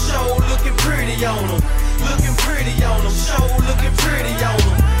on them, show looking pretty on them. Looking pretty on them, show looking pretty on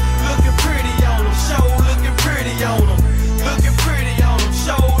them. Looking pretty on them, show looking pretty on them. Looking pretty on them,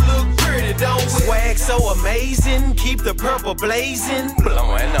 show look pretty, don't we? Swag so amazing, keep the purple blazing.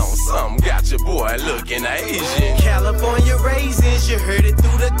 Blowing on something, got your boy looking Asian. California raisins, you heard it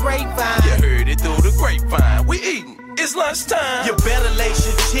through the grapevine. You heard it through the grapevine. We eating, it's lunchtime. You better lace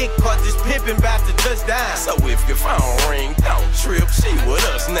your chick, cause this pimpin' bout to touch down. So if your phone ring, don't trip, she with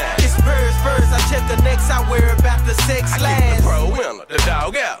us now. It's Spurs first, I check the next, I worry about the sex last. I the pro winner, the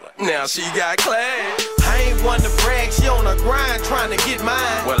dog out her, now she got class. I ain't one to brag, she on a grind trying to get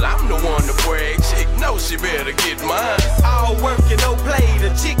mine. Well, I'm the one to brag, chick know she better get mine. All work and no play,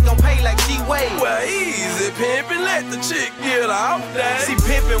 the chick gon' pay like she weigh. Well, easy pimpin', let the chick get off day. See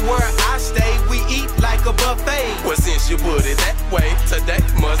pimpin' where I stay, we eat like a buffet. Well, since you put it that way, today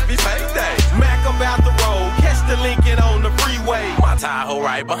must be payday. Mac about the road, catch the Lincoln on the freeway. My Tahoe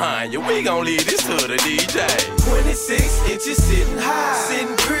right behind you, we gon' leave this to the DJ. 26 inches sitting high,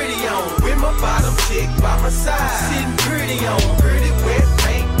 sitting pretty on, with my bottom chick by my side. Sitting pretty on, pretty wet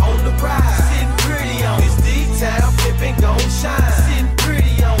paint on the ride. Sitting pretty on, this D-Town pimpin' gon' shine. Sitting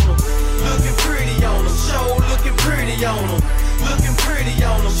pretty on them, looking pretty on them, show looking pretty on them. Looking pretty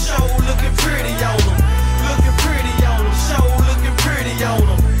on them, show looking pretty on them. Looking pretty on them, show looking pretty on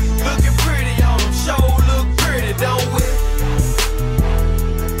them. Looking pretty on them, show look pretty, don't we?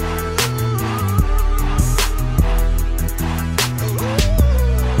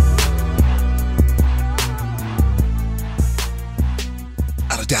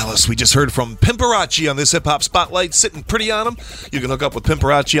 Dallas. We just heard from Pimparache on this Hip Hop Spotlight, sitting pretty on him. You can hook up with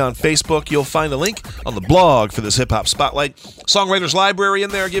Pimparache on Facebook. You'll find a link on the blog for this Hip Hop Spotlight. Songwriter's Library in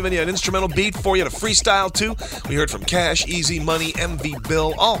there, giving you an instrumental beat for you to freestyle to. We heard from Cash, EZMoney, MV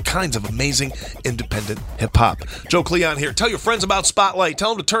Bill, all kinds of amazing independent hip hop. Joe Cleon here. Tell your friends about Spotlight.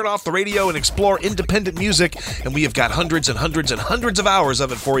 Tell them to turn off the radio and explore independent music. And we have got hundreds and hundreds and hundreds of hours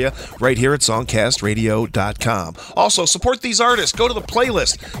of it for you right here at songcastradio.com. Also, support these artists. Go to the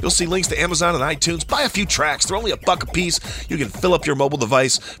playlist. You'll see links to Amazon and iTunes. Buy a few tracks. They're only $1 a piece. You can fill up your mobile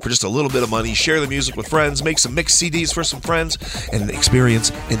device for just a little bit of money. Share the music with friends. Make some mixed CDs for some friends. And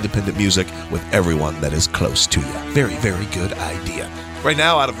experience independent music with everyone that is close to you. Very, very good idea. Right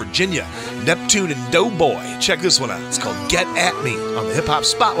now, out of Virginia, Neptune and Doughboi. Check this one out. It's called Get At Me on the Hip Hop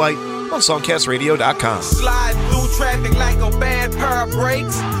Spotlight on songcastradio.com. Slide through traffic like a bad pair of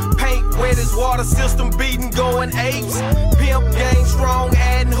brakes. Paint paint wet as water, system beating, going apes. Pimp game strong,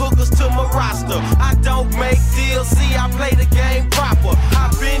 adding hookers to my roster. I don't make deals, see I play the game proper.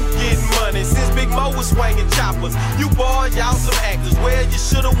 I've been getting money since Big Mo was swinging choppers. You boys, y'all some actors, well you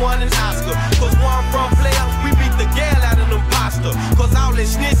should've won an Oscar. Cause where I'm from, player, we beat the gal out of them imposter. Cause all that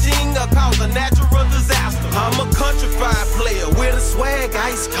snitching cause a natural disaster. I'm a countrified player with a swag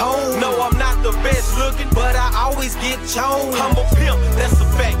ice cold. No, I'm not the best looking, but I always get chose. I'm a pimp, that's a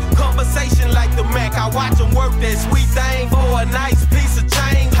fact. Conversation like the Mac, I watch them work that sweet thing for a nice piece of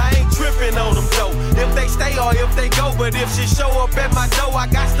change. I ain't tripping on them though, if they stay or if they go. But if she show up at my door, I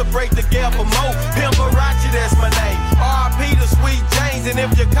got to break the gap for more. Pimparache, that's my name. R.I.P. to Sweet James. And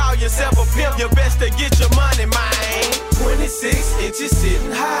if you call yourself a pimp, you best to get your money, man. 26 inches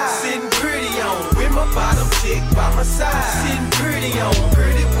sitting high, sitting pretty on with my bottom chick by my side. Sitting pretty on,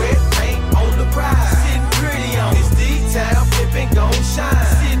 pretty wet paint on the ride. Sitting pretty on, this D-Town pimpin' gon' shine.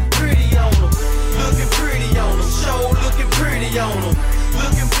 Sitting pretty on them, looking pretty on them. Show looking pretty on them,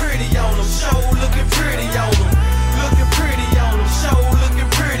 looking pretty on them. Show looking pretty on them, looking pretty on them. Show looking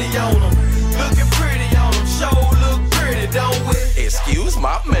pretty on them, looking pretty on them. Show look pretty, don't we? Excuse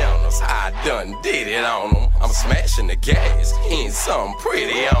my manners, I done did it on them. I'm smashing the gas, ain't something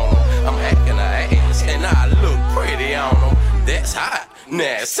pretty on them. I'm hacking her ass, and I look pretty on them. That's hot,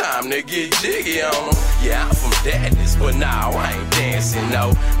 now it's time to get jiggy on them. Yeah, I'm from Dallas, but now I ain't dancing,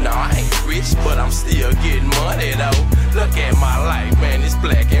 no. No, I ain't rich, but I'm still getting money, though. Look at my life, man, it's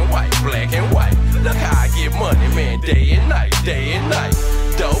black and white, black and white. Look how I get money, man, day and night, day and night.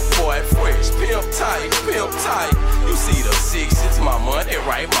 Doughboi, fresh, pimp tight, pimp tight. You see the 6, it's my money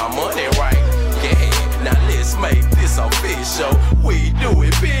right, my money right. Yeah, now let's make this official. We do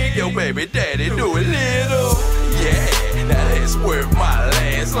it big, yo baby daddy do it little. Yeah, now that's worth my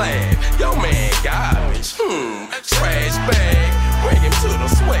last laugh. Yo man garbage, trash bag. Bring him to the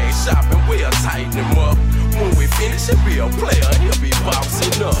swag shop and we'll tighten him up. When we finish, he'll be a player, he'll be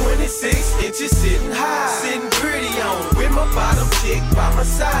boxing up. 26 inches sitting high, sitting pretty on with my bottom chick by my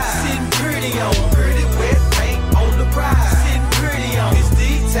side. Sitting pretty on, pretty wet paint on the ride. Sitting pretty on, this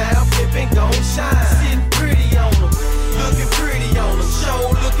D-Town pimpin' gon' shine. Sitting pretty on them, looking pretty on them.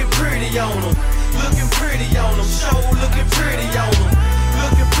 Show looking pretty on them, looking pretty on them. Show looking pretty on them,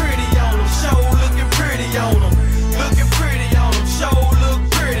 looking pretty on them. Show looking pretty on them, looking pretty on them. Show look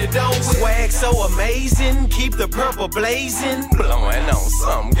pretty, don't we? Swag so amazing, keep the purple blazing. Blowing on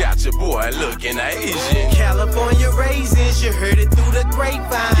something, got your boy looking Asian. California raisins, you heard it through the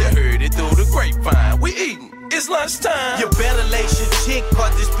grapevine. You heard it through the grapevine. We eating, it's lunchtime. You better lace your chick,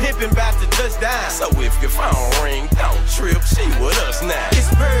 cause this pimpin' bout to touch down. So if your phone ring, don't trip, she with us now. It's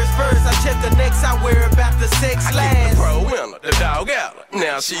first, I check the next, I wear about the sex I last. get the pro winner, the dog out her,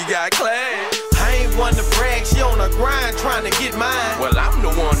 now she got class. I ain't one to brag, she on a grind trying to get mine. Well, I'm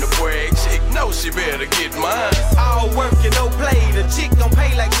the one to brag, chick know she better get mine. All work and no play, the chick gon'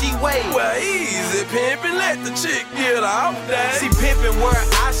 pay like she weigh. Well, easy pimpin', let the chick get off that. See pimpin' where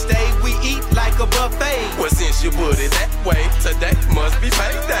I stay, we eat like a buffet. Well, since you put it that way, today must be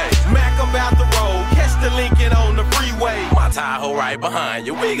payday. Mac about the road, catch the Lincoln on the freeway. My Tahoe right behind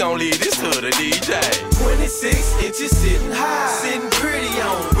you, we gon' leave this to the DJ. 26 inches sitting high, sitting pretty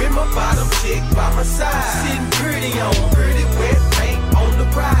on with my bottom chick by my side. Sitting pretty on, pretty wet paint on the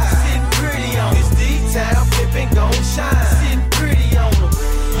ride. Sitting pretty on, this D-Town pimpin' gon' shine. Sitting pretty on them,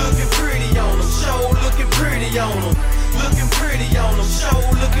 looking pretty on them. Show looking pretty on them, looking pretty on them. Show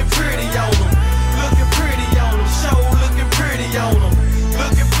looking pretty on them, looking pretty on them. Show looking pretty on them,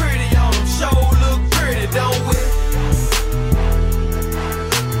 looking pretty on them. Show look pretty, don't we?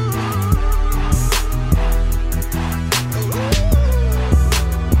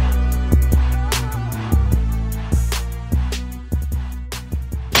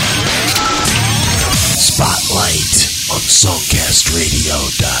 Spotlight on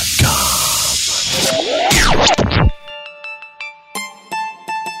songcastradio.com.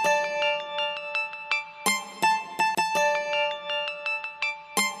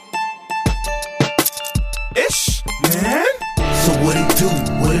 Ish, man. So what it do?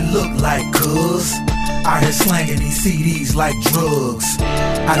 What it look like, cuz? Out here slanging these CDs like drugs.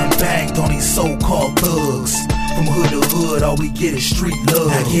 I done banged on these so-called thugs. From hood to hood, all we get is street love.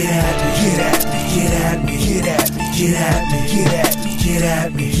 Now get at me, get at me, get at me, get at me, get at me, get at me, get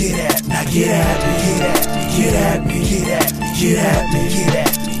at me, get at me. Now get at me, get at me, get at me, get at me, get at me, get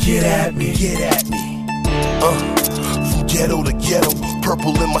at me, get at me, get at me. From ghetto to ghetto,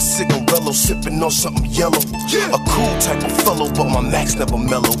 purple in my cigarello, sipping on something yellow. A cool type of fellow, but my max never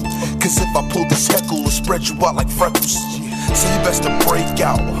mellow. Cause if I pull this heckle, it'll spread you out like freckles. So you best to break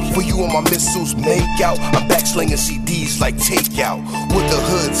out. For you and my missiles make out. I'm back slinging CDs like takeout. With the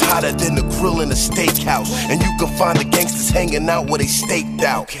hoods hotter than the grill in a steakhouse. And you can find the gangsters hanging out where they staked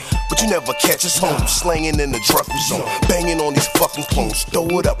out. But you never catch us home, slanging in the drug zone, banging on these fucking clones. Throw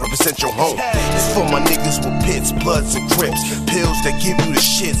it up, represent your home. It's for my niggas with pits, bloods and crips. Pills that give you the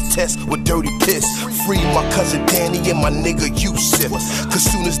shits, test with dirty piss. Free my cousin Danny and my nigga Yusuf. Cause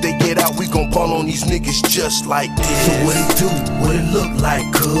soon as they get out, we gon' ball on these niggas just like this. So what it do, what it look like,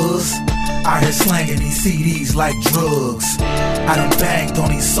 cuz? Out here slanging these CDs like drugs. I done banged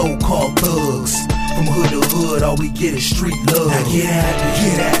on these so-called thugs. From hood to hood, all we get is street love. Now get at me,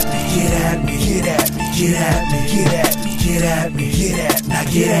 get at me, get at me, get at me, get at me, get at me, get at me, get at me. Now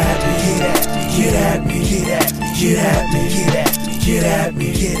get at me, get at me, get at me, get at me, get at me, get at me, get at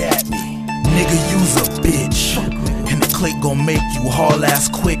me, get at me. Nigga, you's a bitch. And the click gon' make you haul ass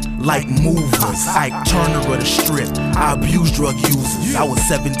quick like movers. Ike Turner of the strip, I abuse drug users. I was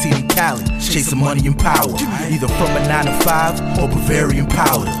 17 in Cali, chasing money and power. Either from a 9 to 5 or Bavarian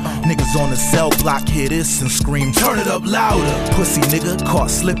powder. Niggas on the cell block hear this and scream, turn it up louder. Pussy nigga caught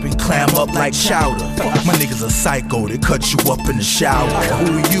slipping, clam up like chowder. My niggas a psycho, they cut you up in the shower.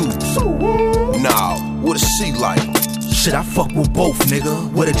 Who are you? Nah, what is she like? Shit, I fuck with both,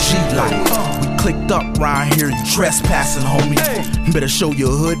 nigga. What a G like. We clicked up round here, you trespassing, homie. Better show your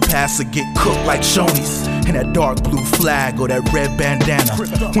hood pass or get cooked like Shoney's. And that dark blue flag or that red bandana.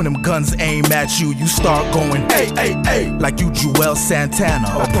 When them guns aim at you, you start going, hey, hey, hey, like you Joel Santana.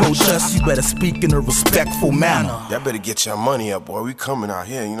 Approach us, you better speak in a respectful manner. Y'all better get your money up, boy. We coming out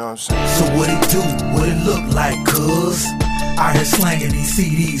here, you know what I'm saying? So what it do, what it look like, cuz? Out here slanging these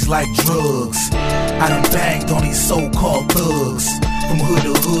CDs like drugs. I done banged on these so-called thugs. From hood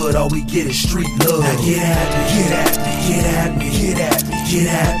to hood, all we get is street love. Now get at me, get at me, get at me, get at me, get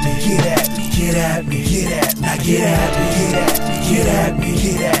at me, get at me, get at me, get at me. Now get at me, get at me, get at me,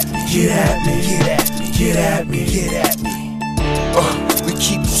 get at me, get at me, get at me, get at me, get at me. We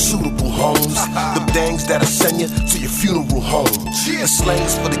keep suitable homes. The things that'll send you to your funeral home. The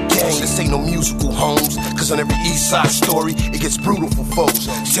slangs for the gang, this ain't no musical homes. Cause on every east side story, it gets brutal for foes.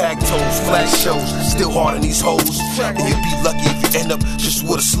 Tag toes, flash shows, still hard in these hoes. And you'd be lucky if you end up just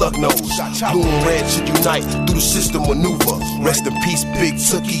with a slug nose. Blue and red should unite through the system maneuver. Rest in peace, Big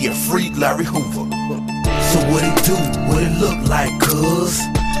Tookie, and free Larry Hoover. So what it do, what it look like, cuz?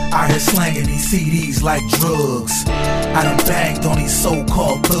 Out here slanging these CDs like drugs. I done banged on these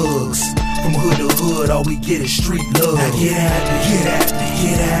so-called thugs. From hood to hood, all we get is street love. Now get at me, get at me,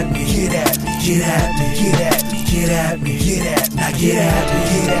 get at me, get at me, get at me, get at me, get at me, get at me. Now get at me,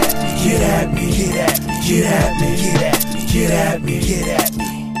 get at me, get at me, get at me, get at me, get at me, get at me, get at me.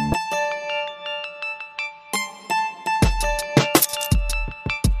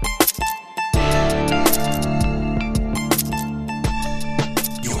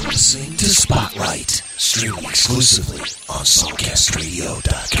 Listening to Spotlight, streaming exclusively on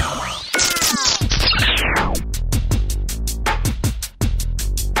SongcastRadio.com.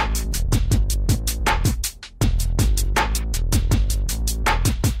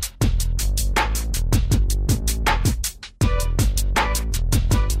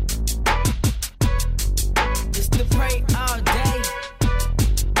 It's DePray all day.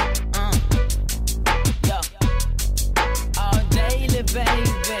 All daily, baby.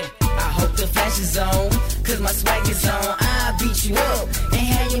 I hope the flash is on, cause my swag is on. I'll beat you up and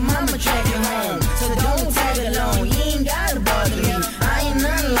have your mama track you home. So don't tag along, you ain't gotta bother me. I ain't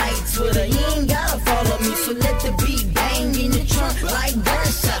nothing like Twitter, you ain't gotta follow me. So let the beat bang in the trunk like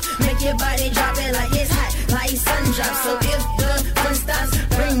gunshot. Make your body drop it like it's hot, like sun drop. So if the fun stops,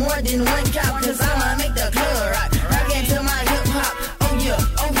 bring more than one drop, cause I'ma make the club rock. Rock into my hip hop, oh yeah,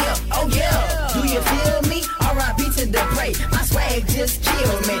 oh yeah, oh yeah. Do you feel me? R.I.P. to DePray, my swag just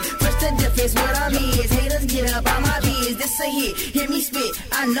killed me. First the difference, what I mean is haters get up on my biz. This a hit, hear me spit,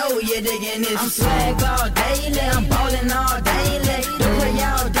 I know you're digging this. I'm swag all daily, I'm ballin' all daily. DePray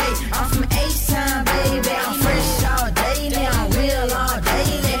all day, I'm from H-Town, baby. I'm fresh all daily, I'm real all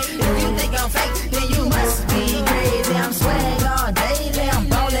daily. If you think I'm fake, then you must be crazy. I'm swag all daily, I'm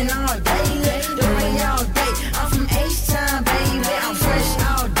ballin' all daily. DePray all day, I'm from H-Town, baby. I'm fresh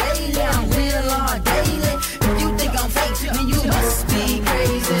all daily, I'm real all daily. If you think I'm fake, then you must be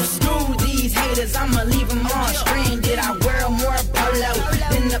crazy. Screw these haters, I'ma leave them all stranded. I wear more polo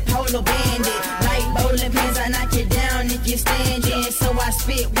than the polo bandit. Like bowling pins, I knock you down if you stand in. So I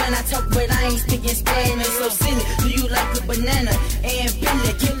spit when I talk, but I ain't speaking Spanish. So silly, do you like a banana and peel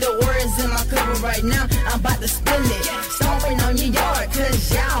it? Get the words in my cover right now, I'm about to spill it. Stomping on your yard,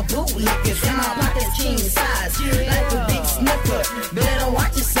 cause y'all bootlickers. And my pocket's king size, like a big snooker. Better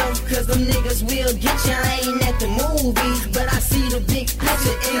watch yourself, cause them niggas will get you. I ain't at the movies, but I see the big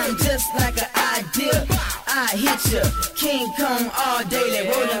picture, and I'm just like an idea. I hit ya, King Kong all daily,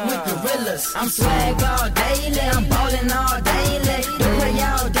 rolling with gorillas. I'm swag all daily, I'm ballin' all daily, DePray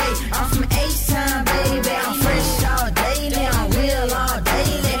all day. I'm from H-Town, baby, I'm fresh all daily, I'm real all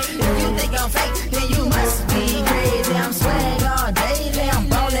daily. If you think I'm fake, then you must be crazy. I'm swag all daily, I'm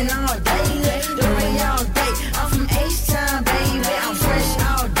ballin' all daily, DePray all day. I'm from H-Town, baby, I'm fresh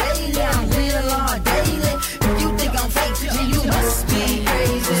all daily, I'm real all daily. If you think I'm fake, then you must be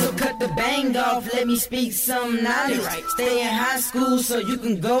crazy. So cut the bang off, let me speak some knowledge. Stay in high school so you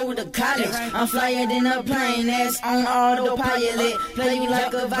can go to college. I'm flyer than a plane that's on autopilot. Play you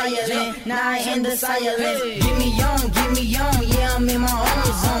like a violin, now I in the silence. Get me on, yeah, I'm in my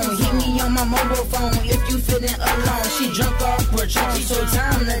own zone. Hit me on my mobile phone if you feeling alone. She drunk off her trunk, so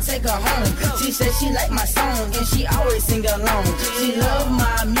time to take her home. She said she like my song and she always sing along. She love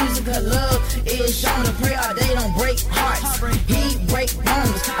my music, her love is shown. To pray all day, don't break hearts, he break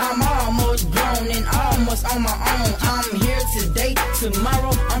bones. I'm almost grown and almost on my own. I'm here today,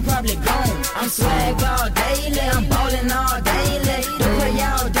 tomorrow I'm probably gone. I'm swag all daily, I'm ballin' all daily, DePray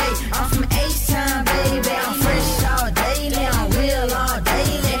all day. I'm from H-Town, baby, I'm fresh all daily, I'm real all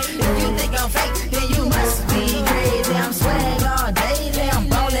daily. If you think I'm fake, then you must be crazy. I'm swag all daily, I'm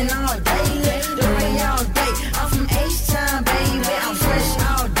ballin' all daily, DePray all day. I'm from H-Town, baby, I'm fresh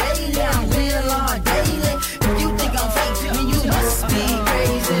all daily, I'm real all daily. If you think I'm fake, then you must be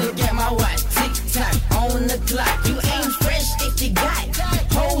crazy. Look at my watch, tick-tock, on the clock. You ain't fresh if you got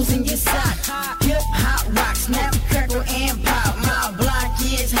holes in your sock. Hip-hop rock, snap, crackle, and pop. My block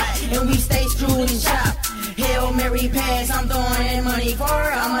is hot, and we stay screwed and chopped. Hail Mary pass, I'm throwing in money for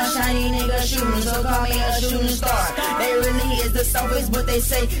her. I'm a shiny nigga shooting, so call me a shooting star. They really is the softest, but they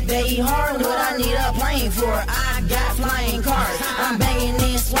say they hard. What I need a plane for, I got flying cars. I'm banging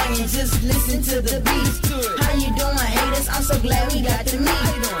and swinging, just listen to the beats. How you doing, haters? I'm so glad we got to meet.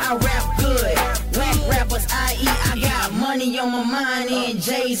 I rap good, whack rappers, I.e. I got money on my mind and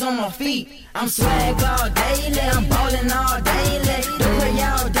J's on my feet. I'm swag all daily, I'm ballin' all daily, DePray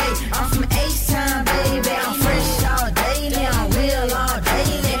all day. I'm from H-Town, baby, I'm fresh all daily, I'm real all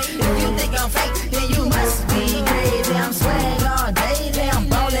daily. If you think I'm fake, then you must be crazy. I'm swag all daily, I'm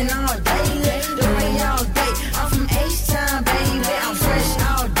ballin' all daily, DePray all day. I'm from H-Town, baby, I'm fresh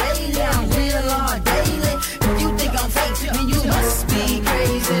all daily, I'm real all daily. If you think I'm fake, then you must be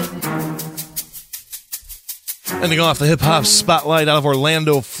crazy. Ending off the hip-hop spotlight out of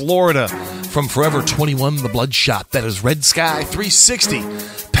Orlando, Florida, from Forever 21, The Bloodshot. That is Red Sky 360,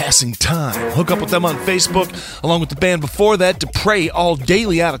 Passing Time. Hook up with them on Facebook, along with the band before that, DePray All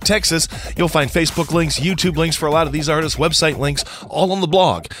Daily out of Texas. You'll find Facebook links, YouTube links for a lot of these artists, website links, all on the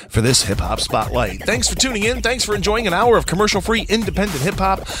blog for this hip-hop spotlight. Thanks for tuning in. Thanks for enjoying an hour of commercial-free, independent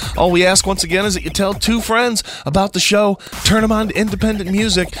hip-hop. All we ask, once again, is that you tell 2 friends about the show, turn them on to independent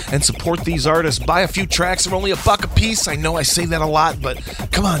music, and support these artists. Buy a few tracks. They're only $1 a piece. I know I say that a lot, but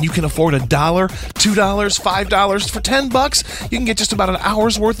come on, you can afford $1, $2, $5. For $10, you can get just about an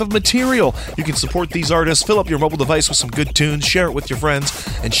hour's worth of material. You can support these artists, fill up your mobile device with some good tunes, share it with your friends,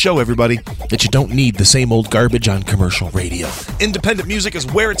 and show everybody that you don't need the same old garbage on commercial radio. Independent music is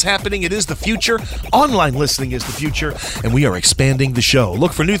where it's happening. It is the future. Online listening is the future, and we are expanding the show.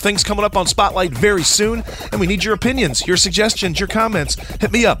 Look for new things coming up on Spotlight very soon, and we need your opinions, your suggestions, your comments.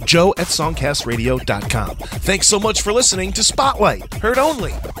 Hit me up, joe@songcastradio.com. Thanks so much for listening to Spotlight, heard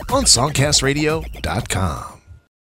only on songcastradio.com.